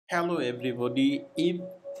Hello everybody. If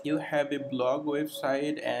you have a blog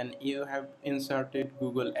website and you have inserted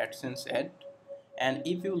Google AdSense ad, and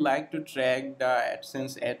if you like to track the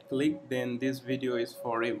AdSense ad click, then this video is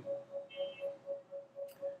for you.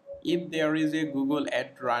 If there is a Google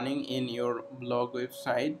ad running in your blog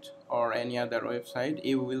website or any other website,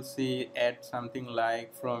 you will see ad something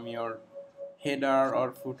like from your header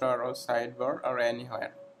or footer or sidebar or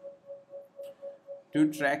anywhere. To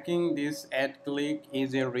tracking this ad click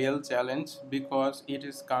is a real challenge because it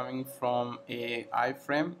is coming from a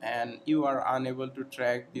iframe and you are unable to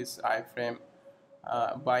track this iframe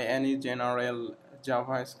by any general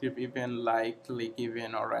JavaScript event like click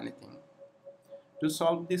event or anything. To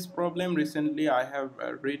solve this problem, recently I have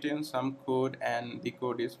written some code and the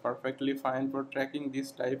code is perfectly fine for tracking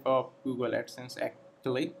this type of Google AdSense ad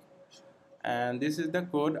click. And this is the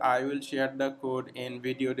code. I will share the code in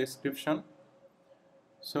video description.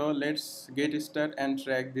 So let's get started and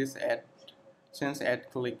track this AdSense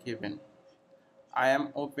ad click event. I am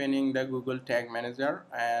opening the Google Tag Manager,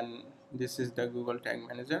 and this is the Google Tag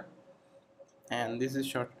Manager, and this is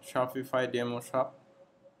Shopify demo shop.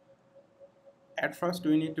 At first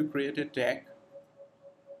we need to create a tag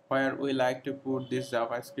where we like to put this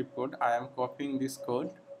JavaScript code. I am copying this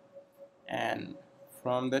code, and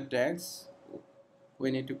from the tags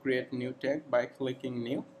we need to create new tag by clicking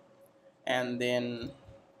new, and then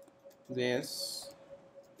this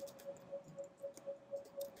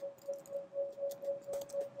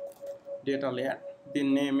data layer. The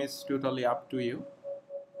name is totally up to you.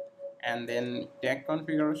 And then tag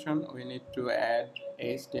configuration, we need to add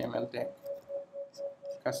HTML tag,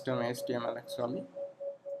 custom HTML actually.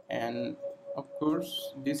 And of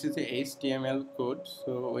course this is a HTML code,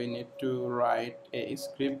 so we need to write a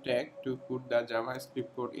script tag to put the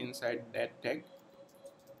JavaScript code inside that tag,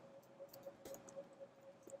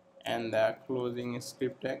 and the closing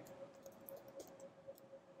script tag.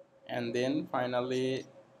 And then finally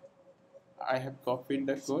I have copied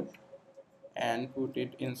the code and put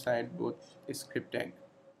it inside both script tag.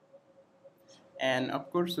 And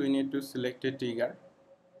of course we need to select a trigger.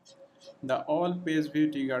 The all page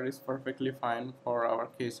view trigger is perfectly fine for our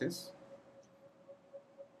cases.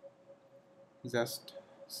 Just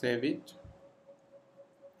save it.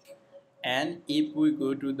 And if we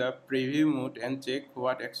go to the preview mode and check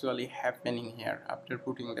what actually happening here after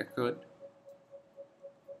putting the code,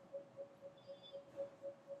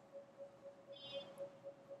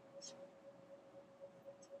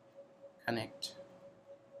 connect.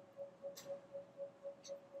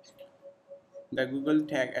 The Google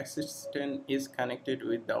Tag Assistant is connected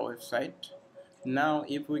with the website. Now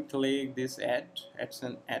if we click this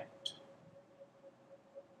AdSense ad,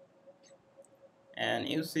 and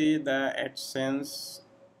you see the AdSense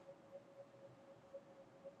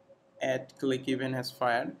ad click event has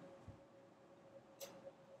fired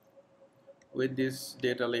with this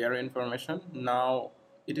data layer information. Now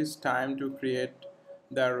it is time to create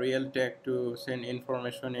the real tag to send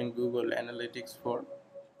information in Google Analytics 4.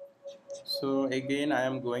 So again I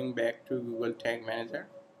am going back to Google Tag Manager,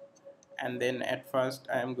 and then at first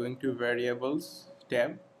I am going to variables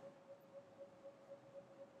tab.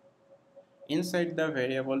 Inside the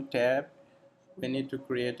variable tab we need to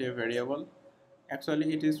create a variable.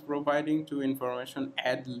 Actually it is providing two information,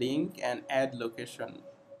 add link and add location,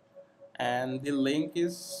 and the link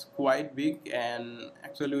is quite big and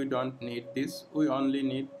actually we don't need this. We only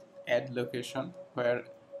need add location where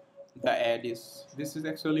the ad is. This is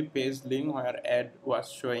actually page link where ad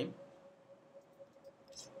was showing.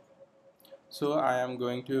 So I am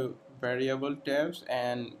going to variable tabs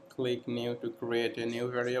and click new to create a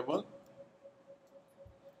new variable,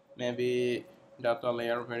 maybe data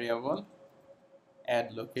layer variable,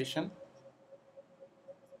 add location.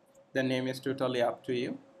 The name is totally up to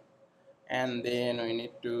you. And then we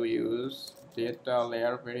need to use data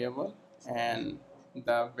layer variable, and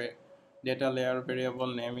the data layer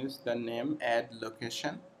variable name is the name add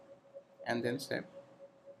location, and then save.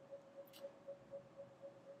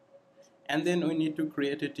 And then we need to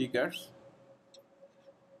create a triggers.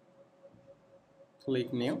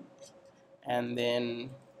 Click new, and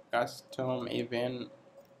then custom event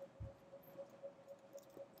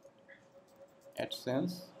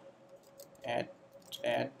AdSense add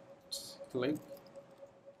click,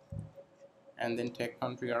 and then tag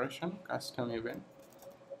configuration custom event.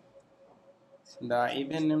 The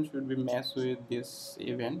event name should be matched with this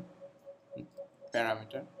event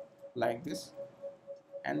parameter like this,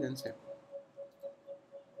 and then save.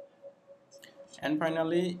 And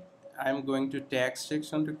finally I am going to tag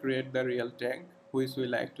section to create the real tag which we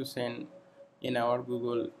like to send in our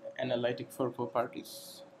Google Analytics for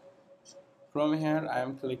properties. From here I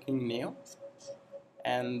am clicking new,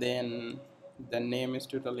 and then the name is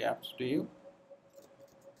totally up to you.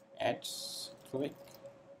 Ads click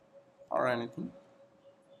or anything,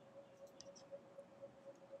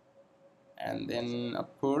 and then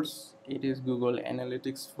of course it is Google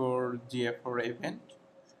Analytics for GA4 event,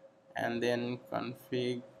 and then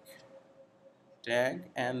config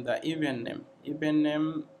tag and the event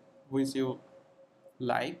name which you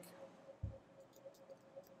like,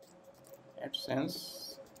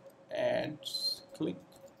 AdSense ads click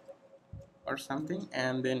or something,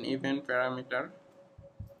 and then event parameter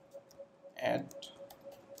add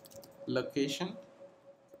location,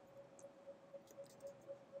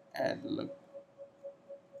 add lo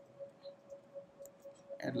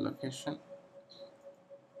add location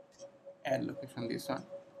add location, this one.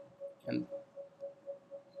 And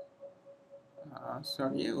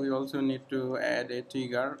sorry, we also need to add a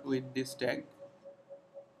trigger with this tag.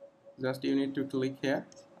 Just you need to click here.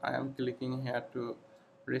 I am clicking here to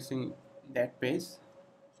reaching that page,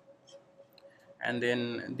 and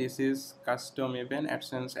then this is custom event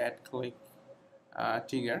AdSense add click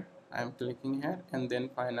trigger. I am clicking here, and then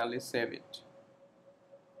finally save it.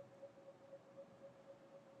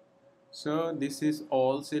 So this is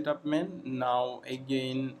all setup man. Now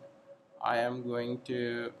again I am going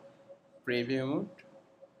to preview mode,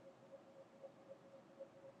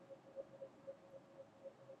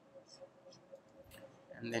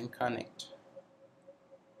 and then connect.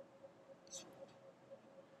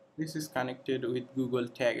 This is connected with Google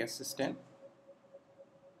Tag Assistant.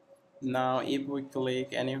 Now if we click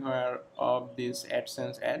anywhere of this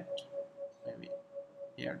AdSense ad, maybe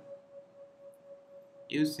here,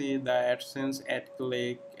 you see the AdSense ad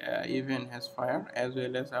click event has fired, as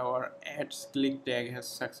well as our ads click tag has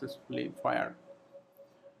successfully fired.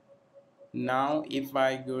 Now if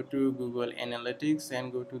I go to Google Analytics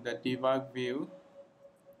and go to the debug view,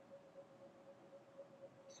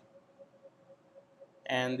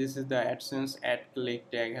 and this is the AdSense ad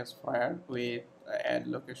click tag has fired with ad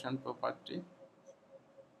location property.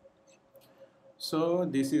 So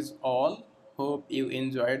this is all. Hope you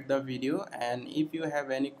enjoyed the video, and if you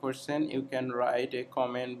have any question you can write a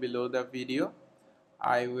comment below the video.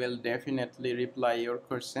 I will definitely reply your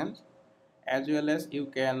questions, as well as you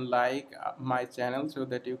can like my channel so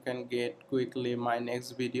that you can get quickly my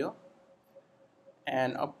next video.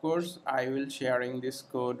 And of course I will sharing this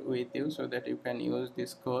code with you so that you can use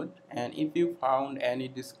this code. And if you found any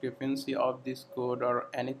discrepancy of this code or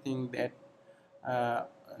anything that uh,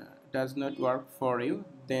 does not work for you,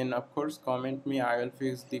 then of course comment me. I will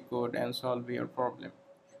fix the code and solve your problem.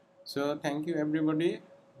 So thank you everybody.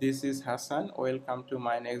 This is Hassan. Welcome to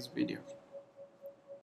my next video.